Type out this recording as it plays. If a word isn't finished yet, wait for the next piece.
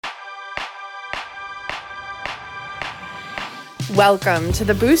Welcome to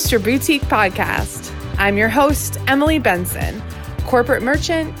the Boost Your Boutique podcast. I'm your host, Emily Benson, corporate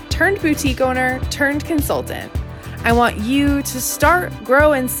merchant turned boutique owner turned consultant. I want you to start,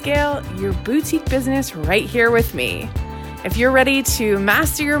 grow, and scale your boutique business right here with me. If you're ready to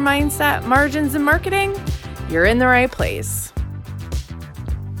master your mindset, margins, and marketing, you're in the right place.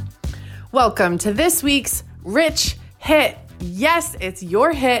 Welcome to this week's Rich Hit. Yes, it's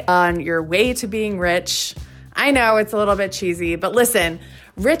your hit on your way to being rich. I know it's a little bit cheesy, but listen,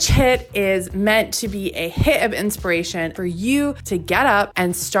 Rich Hit is meant to be a hit of inspiration for you to get up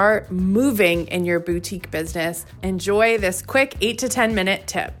and start moving in your boutique business. Enjoy this quick 8 to 10 minute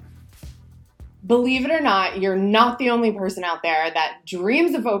tip. Believe it or not, you're not the only person out there that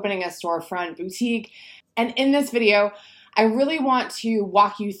dreams of opening a storefront boutique. And in this video, I really want to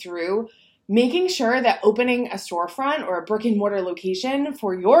walk you through making sure that opening a storefront or a brick and mortar location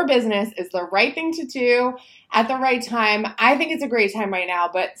for your business is the right thing to do at the right time. I think it's a great time right now,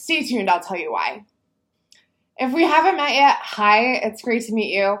 but stay tuned, I'll tell you why. If we haven't met yet, hi, it's great to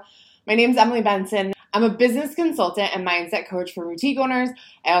meet you. My name is Emily Benson. I'm a business consultant and mindset coach for boutique owners.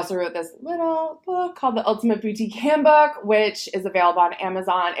 I also wrote this little book called The Ultimate Boutique Handbook, which is available on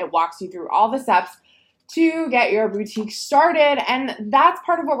Amazon. It walks you through all the steps to get your boutique started. And that's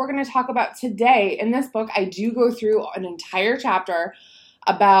part of what we're going to talk about today. In this book, I do go through an entire chapter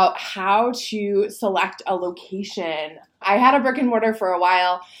about how to select a location. I had a brick and mortar for a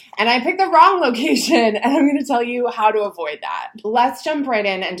while and I picked the wrong location, and I'm going to tell you how to avoid that. Let's jump right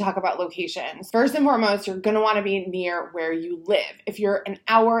in and talk about locations. First and foremost, you're going to want to be near where you live. If you're an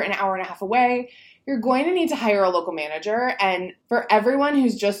hour and a half away, you're going to need to hire a local manager. And for everyone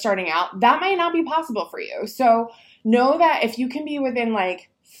who's just starting out, that might not be possible for you. So know that if you can be within like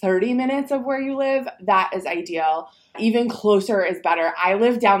 30 minutes of where you live, that is ideal. Even closer is better. I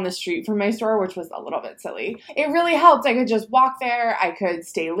live down the street from my store, which was a little bit silly. It really helped. I could just walk there. I could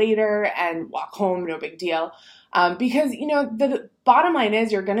stay later and walk home. No big deal. Because, the bottom line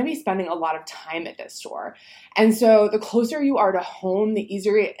is you're going to be spending a lot of time at this store. And so the closer you are to home, the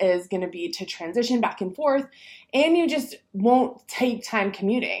easier it is going to be to transition back and forth, and you just won't take time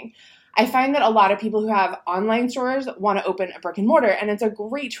commuting. I find that a lot of people who have online stores want to open a brick and mortar, and it's a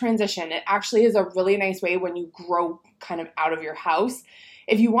great transition. It actually is a really nice way when you grow kind of out of your house.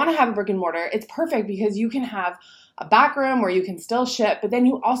 If you want to have a brick and mortar, it's perfect because you can have a back room where you can still ship, but then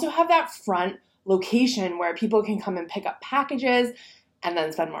you also have that front location where people can come and pick up packages and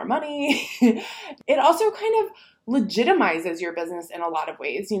then spend more money. It also kind of legitimizes your business in a lot of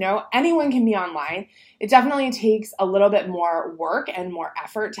ways. Anyone can be online. It definitely takes a little bit more work and more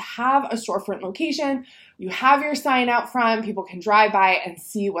effort to have a storefront location. You have your sign out front, people can drive by and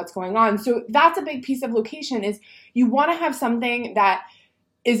see what's going on. So that's a big piece of location, is you want to have something that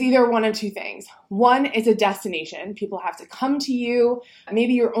is either one of two things. One is a destination. People have to come to you.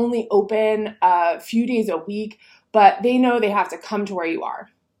 Maybe you're only open a few days a week, but they know they have to come to where you are.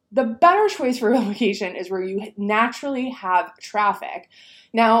 The better choice for a location is where you naturally have traffic.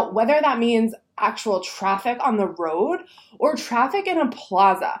 Now, whether that means actual traffic on the road or traffic in a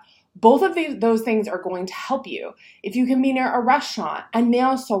plaza, both of those things are going to help you. If you can be near a restaurant, a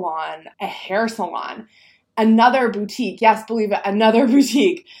nail salon, a hair salon, another boutique, yes, believe it, another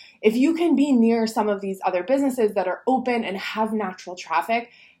boutique. If you can be near some of these other businesses that are open and have natural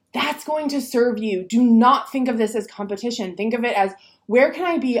traffic, that's going to serve you. Do not think of this as competition. Think of it as, where can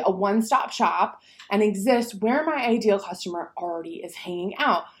I be a one-stop shop and exist where my ideal customer already is hanging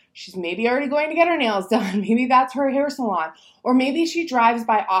out? She's maybe already going to get her nails done. Maybe that's her hair salon. Or maybe she drives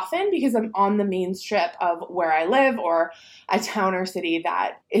by often because I'm on the main strip of where I live, or a town or city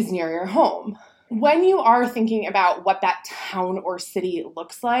that is near your home. When you are thinking about what that town or city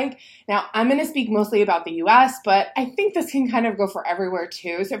looks like, now I'm going to speak mostly about the US, but I think this can kind of go for everywhere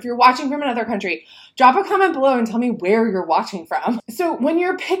too. So if you're watching from another country, drop a comment below and tell me where you're watching from. So when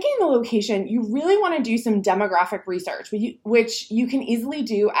you're picking the location, you really want to do some demographic research, which you can easily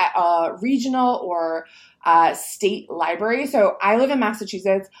do at a regional or state library. So I live in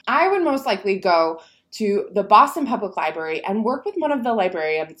Massachusetts. I would most likely go to the Boston Public Library and work with one of the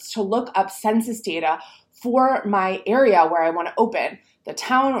librarians to look up census data for my area where I want to open, the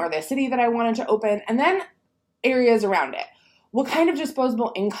town or the city that I wanted to open, and then areas around it. What kind of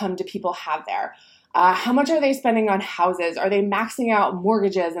disposable income do people have there? How much are they spending on houses? Are they maxing out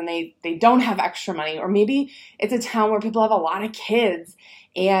mortgages and they don't have extra money? Or maybe it's a town where people have a lot of kids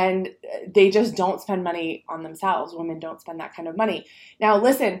and they just don't spend money on themselves. Women don't spend that kind of money. Now,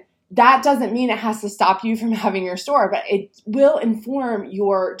 listen, that doesn't mean it has to stop you from having your store, but it will inform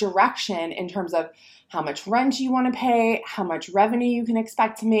your direction in terms of how much rent you want to pay, how much revenue you can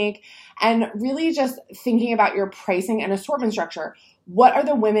expect to make, and really just thinking about your pricing and assortment structure. What are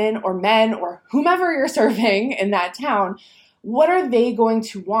the women or men or whomever you're serving in that town, what are they going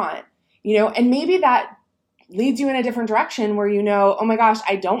to want? And maybe that leads you in a different direction where oh my gosh,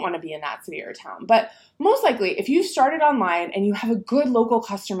 I don't want to be in that city or town. But most likely, if you started online and you have a good local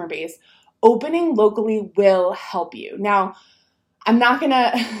customer base, opening locally will help you. Now, I'm not going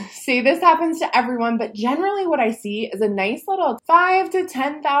to say this happens to everyone, but generally what I see is a nice little $5,000 to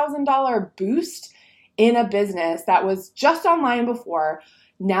 $10,000 boost in a business that was just online before,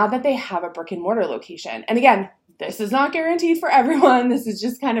 now that they have a brick and mortar location. And again, this is not guaranteed for everyone. This is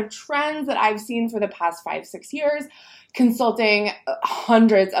just kind of trends that I've seen for the past 5-6 years, consulting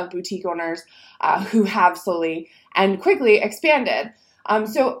hundreds of boutique owners who have slowly and quickly expanded.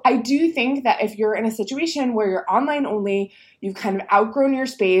 So I do think that if you're in a situation where you're online only, you've kind of outgrown your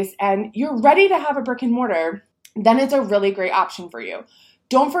space and you're ready to have a brick and mortar, then it's a really great option for you.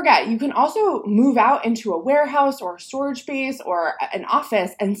 Don't forget, you can also move out into a warehouse or a storage space or an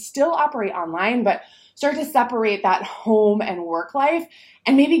office and still operate online, but start to separate that home and work life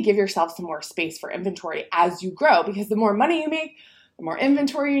and maybe give yourself some more space for inventory as you grow, because the more money you make, the more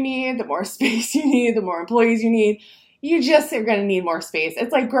inventory you need, the more space you need, the more employees you need. You just are going to need more space.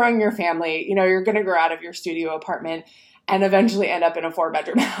 It's like growing your family. You're going to grow out of your studio apartment and eventually end up in a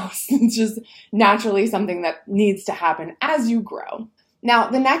 4-bedroom house. It's just naturally something that needs to happen as you grow.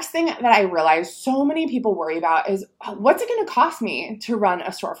 Now, the next thing that I realize so many people worry about is, what's it going to cost me to run a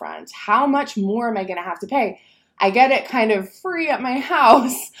storefront? How much more am I going to have to pay? I get it kind of free at my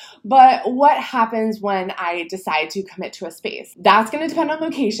house, but what happens when I decide to commit to a space? That's going to depend on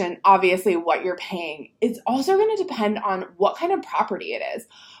location, obviously what you're paying. It's also going to depend on what kind of property it is.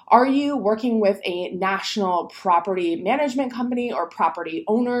 Are you working with a national property management company or property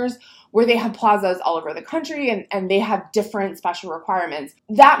owners where they have plazas all over the country and they have different special requirements?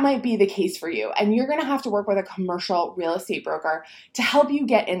 That might be the case for you. And you're going to have to work with a commercial real estate broker to help you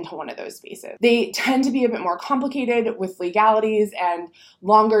get into one of those spaces. They tend to be a bit more complicated with legalities and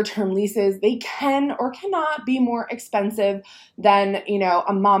longer term leases. They can or cannot be more expensive than,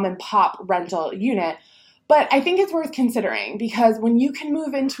 a mom and pop rental unit. But I think it's worth considering, because when you can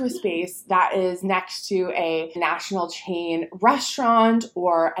move into a space that is next to a national chain restaurant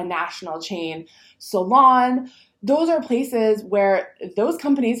or a national chain salon, those are places where those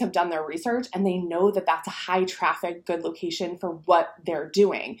companies have done their research and they know that that's a high traffic, good location for what they're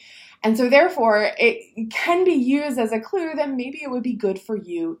doing. And so therefore, it can be used as a clue that maybe it would be good for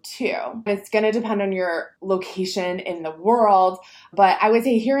you too. It's going to depend on your location in the world. But I would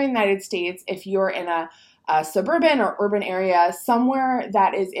say here in the United States, if you're in a suburban or urban area, somewhere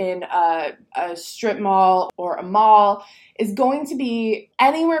that is in a strip mall or a mall is going to be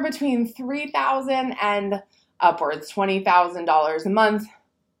anywhere between $3,000 and upwards $20,000 a month.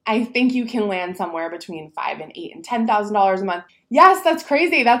 I think you can land somewhere between $5,000 and $8,000 and $10,000 a month. Yes, that's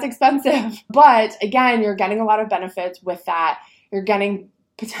crazy. That's expensive. But again, you're getting a lot of benefits with that. You're getting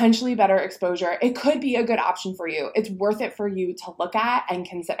potentially better exposure. It could be a good option for you. It's worth it for you to look at and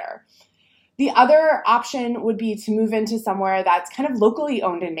consider. The other option would be to move into somewhere that's kind of locally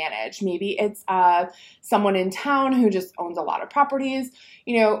owned and managed. Maybe it's someone in town who just owns a lot of properties.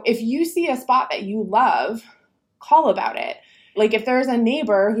 If you see a spot that you love, call about it. Like if there's a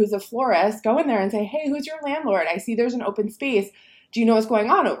neighbor who's a florist, go in there and say, hey, who's your landlord? I see there's an open space. Do you know what's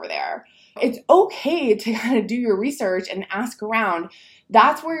going on over there? It's okay to kind of do your research and ask around.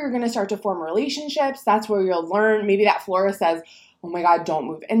 That's where you're going to start to form relationships. That's where you'll learn. Maybe that florist says, oh my God, don't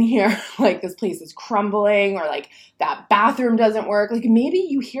move in here. Like this place is crumbling, or like that bathroom doesn't work. Like maybe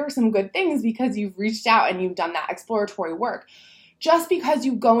you hear some good things because you've reached out and you've done that exploratory work. Just because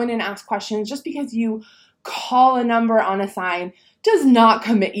you go in and ask questions, just because you call a number on a sign does not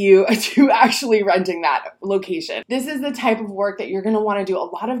commit you to actually renting that location. This is the type of work that you're going to want to do a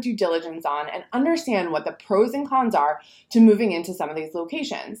lot of due diligence on and understand what the pros and cons are to moving into some of these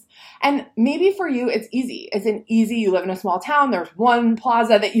locations. And maybe for you, it's easy. You live in a small town. There's one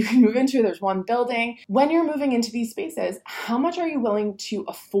plaza that you can move into. There's one building. When you're moving into these spaces, how much are you willing to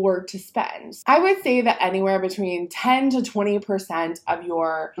afford to spend? I would say that anywhere between 10 to 20% of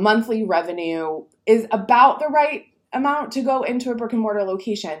your monthly revenue is about the right amount to go into a brick and mortar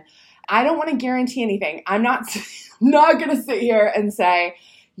location. I don't want to guarantee anything. I'm not going to sit here and say,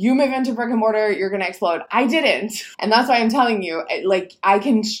 you move into brick and mortar, you're going to explode. I didn't. And that's why I'm telling you, like, I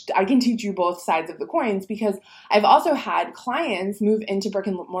can teach you both sides of the coins, because I've also had clients move into brick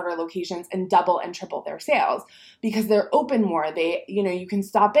and mortar locations and double and triple their sales because they're open more. You can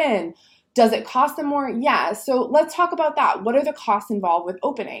stop in. Does it cost them more? Yeah. So let's talk about that. What are the costs involved with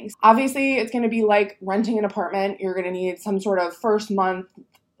openings? Obviously, it's going to be like renting an apartment. You're going to need some sort of first month,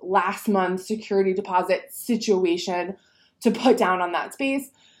 last month security deposit situation to put down on that space.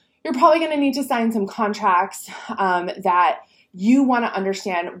 You're probably going to need to sign some contracts that you want to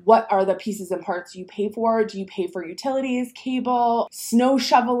understand what are the pieces and parts you pay for. Do you pay for utilities, cable, snow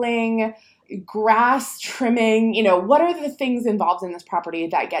shoveling, grass trimming? What are the things involved in this property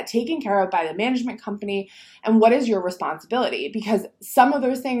that get taken care of by the management company, and what is your responsibility? Because some of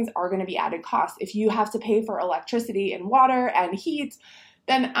those things are going to be added costs. If you have to pay for electricity and water and heat,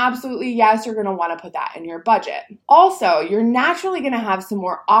 then absolutely, yes, you're going to want to put that in your budget. Also, you're naturally going to have some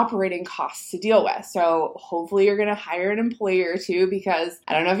more operating costs to deal with. So hopefully you're going to hire an employee or two, because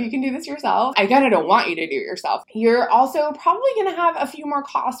I don't know if you can do this yourself. I kind of don't want you to do it yourself. You're also probably going to have a few more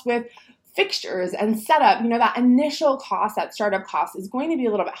costs with fixtures and setup. That initial cost, that startup cost, is going to be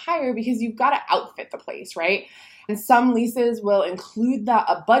a little bit higher because you've got to outfit the place, right? And some leases will include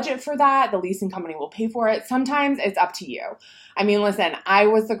a budget for that. The leasing company will pay for it. Sometimes it's up to you. I mean, listen, I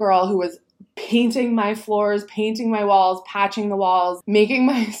was the girl who was painting my floors, painting my walls, patching the walls, making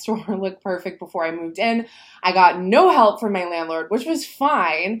my store look perfect before I moved in. I got no help from my landlord, which was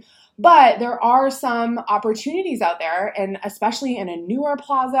fine. But there are some opportunities out there, and especially in a newer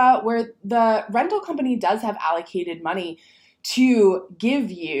plaza where the rental company does have allocated money to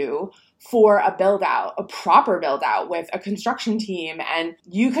give you for a build out, a proper build out with a construction team. And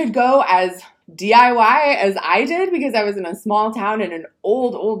you could go as DIY as I did because I was in a small town in an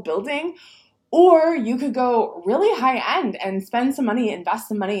old building, or you could go really high end and spend some money, invest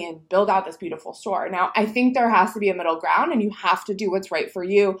some money, and build out this beautiful store. Now, I think there has to be a middle ground, and you have to do what's right for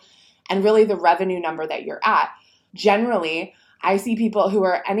you and really the revenue number that you're at. Generally, I see people who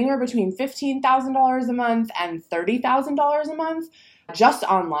are anywhere between $15,000 a month and $30,000 a month just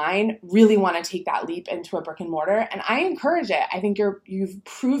online really want to take that leap into a brick and mortar. And I encourage it. I think you've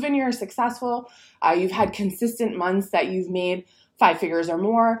proven you're successful. You've had consistent months that you've made 5 figures or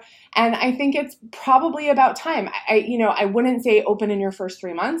more. And I think it's probably about time. I wouldn't say open in your first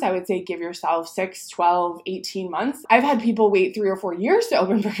 3 months. I would say give yourself 6, 12, 18 months. I've had people wait 3 or 4 years to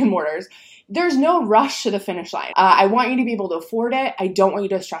open brick and mortars. There's no rush to the finish line. I want you to be able to afford it. I don't want you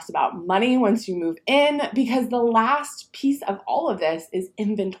to stress about money once you move in, because the last piece of all of this is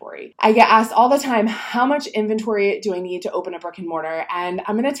inventory. I get asked all the time, how much inventory do I need to open a brick and mortar? And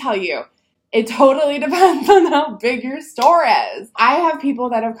I'm going to tell you, it totally depends on how big your store is. I have people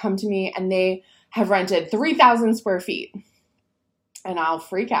that have come to me and they have rented 3,000 square feet. And I'll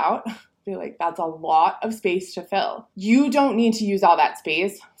freak out. Be like, that's a lot of space to fill. You don't need to use all that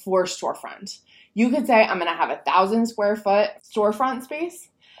space for storefront. You could say, I'm going to have 1,000 square foot storefront space,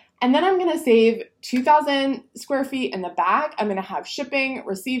 and then I'm going to save 2,000 square feet in the back. I'm going to have shipping,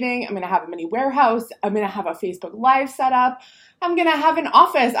 receiving. I'm going to have a mini warehouse. I'm going to have a Facebook Live setup. I'm going to have an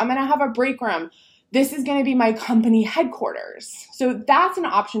office. I'm going to have a break room. This is going to be my company headquarters. So that's an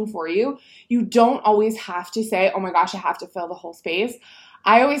option for you. You don't always have to say, oh my gosh, I have to fill the whole space.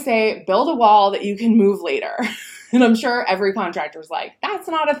 I always say, build a wall that you can move later. And I'm sure every contractor's like, that's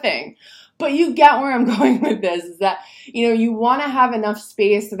not a thing. But you get where I'm going with this, is that, you want to have enough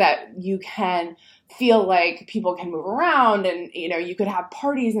space so that you can feel like people can move around and, you could have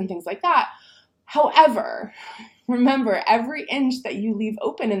parties and things like that. However, remember, every inch that you leave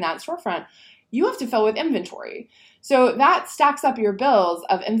open in that storefront, you have to fill with inventory. So that stacks up your bills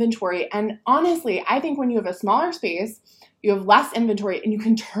of inventory. And honestly, I think when you have a smaller space, you have less inventory and you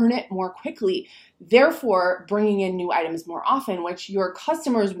can turn it more quickly, therefore bringing in new items more often, which your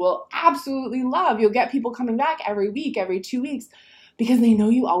customers will absolutely love. You'll get people coming back every week, every 2 weeks, because they know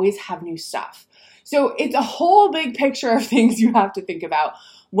you always have new stuff. So it's a whole big picture of things you have to think about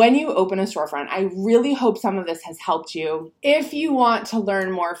when you open a storefront. I really hope some of this has helped you. If you want to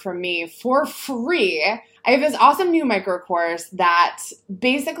learn more from me for free, I have this awesome new micro course that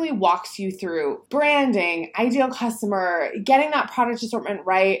basically walks you through branding, ideal customer, getting that product assortment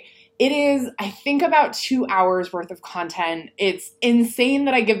right. It is, I think, about 2 hours worth of content. It's insane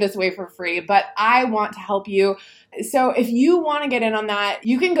that I give this away for free, but I want to help you. So if you want to get in on that,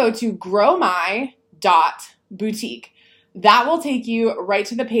 you can go to growmy.boutique. That will take you right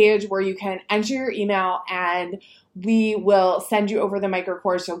to the page where you can enter your email, and we will send you over the micro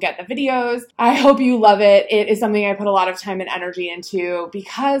course. You'll get the videos. I hope you love it. It is something I put a lot of time and energy into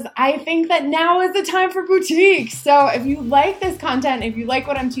because I think that now is the time for boutiques. So if you like this content, if you like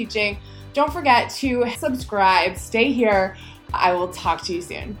what I'm teaching, don't forget to subscribe. Stay here. I will talk to you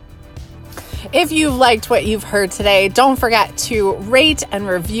soon. If you've liked what you've heard today, don't forget to rate and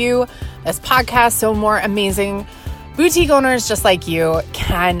review this podcast so more amazing boutique owners just like you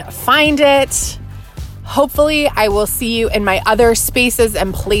can find it. Hopefully, I will see you in my other spaces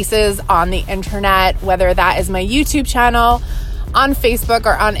and places on the internet, whether that is my YouTube channel, on Facebook,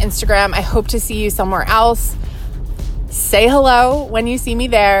 or on Instagram. I hope to see you somewhere else. Say hello when you see me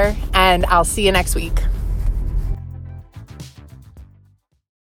there, and I'll see you next week.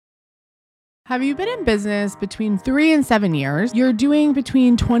 Have you been in business between 3 and 7 years? You're doing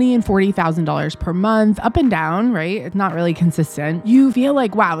between $20,000 and $40,000 per month, up and down, right? It's not really consistent. You feel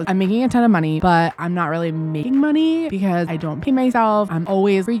like, wow, I'm making a ton of money, but I'm not really making money because I don't pay myself. I'm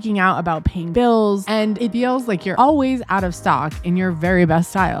always freaking out about paying bills, and it feels like you're always out of stock in your very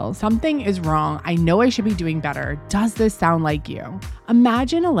best styles. Something is wrong. I know I should be doing better. Does this sound like you?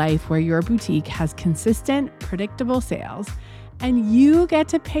 Imagine a life where your boutique has consistent, predictable sales, and you get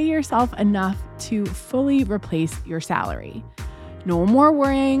to pay yourself enough to fully replace your salary. No more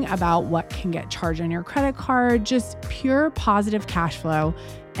worrying about what can get charged on your credit card, just pure positive cash flow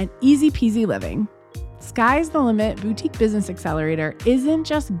and easy peasy living. Sky's the Limit Boutique Business Accelerator isn't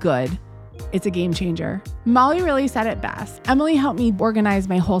just good, it's a game changer. Molly really said it best. Emily helped me organize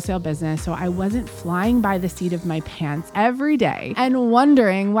my wholesale business so I wasn't flying by the seat of my pants every day and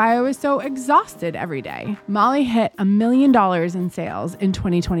wondering why I was so exhausted every day. Molly hit $1 million in sales in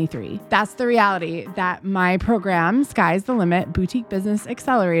 2023. That's the reality that my program, Sky's the Limit Boutique Business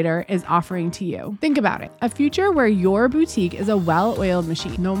Accelerator, is offering to you. Think about it. A future where your boutique is a well-oiled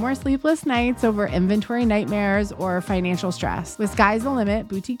machine. No more sleepless nights over inventory nightmares or financial stress. With Sky's the Limit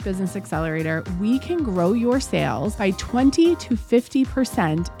Boutique Business Accelerator, we can grow your sales by 20 to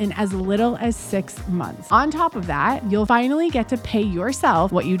 50% in as little as 6 months. On top of that, you'll finally get to pay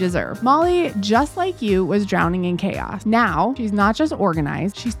yourself what you deserve. Molly, just like you, was drowning in chaos. Now, she's not just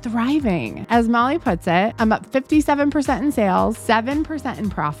organized, she's thriving. As Molly puts it, I'm up 57% in sales, 7% in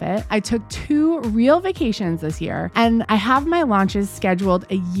profit. I took 2 real vacations this year, and I have my launches scheduled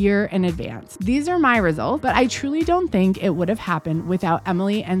a year in advance. These are my results, but I truly don't think it would have happened without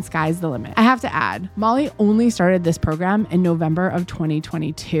Emily and Sky's the Limit. I have to add, Molly only started this program in November of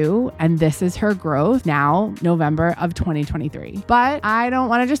 2022, and this is her growth now, November of 2023. But I don't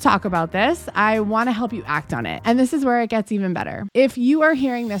want to just talk about this. I want to help you act on it. And this is where it gets even better. If you are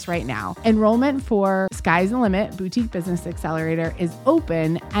hearing this right now, enrollment for Sky's the Limit Boutique Business Accelerator is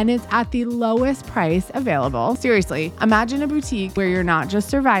open, and it's at the lowest price available. Seriously, imagine a boutique where you're not just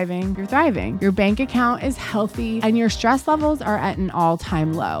surviving, you're thriving. Your bank account is healthy, and your stress levels are at an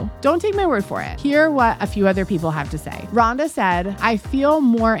all-time low. Don't take my word for it. Hear what a few other people have to say. Rhonda said, I feel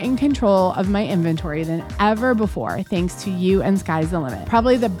more in control of my inventory than ever before, thanks to you and Sky's the Limit.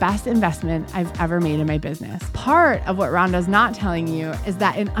 Probably the best investment I've ever made in my business. Part of what Rhonda's not telling you is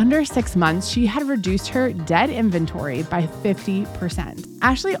that in under 6 months, she had reduced her dead inventory by 50%.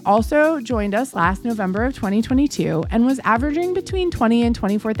 Ashley also joined us last November of 2022 and was averaging between $20,000 and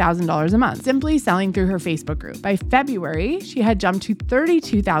 $24,000 a month, simply selling through her Facebook group. By February, she had jumped to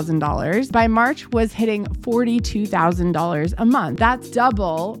 $32,000. By March, was hitting $42,000 a month. That's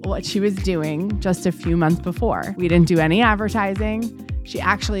double what she was doing just a few months before. We didn't do any advertising. She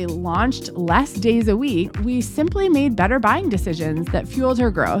actually launched less days a week. We simply made better buying decisions that fueled her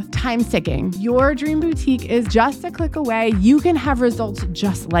growth. Time's ticking. Your dream boutique is just a click away. You can have results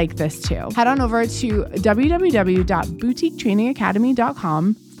just like this too. Head on over to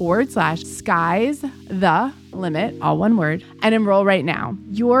www.boutiquetrainingacademy.com/Sky's the Limit, all one word, and enroll right now.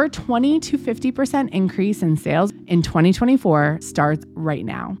 Your 20 to 50% increase in sales in 2024 starts right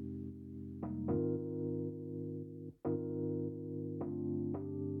now.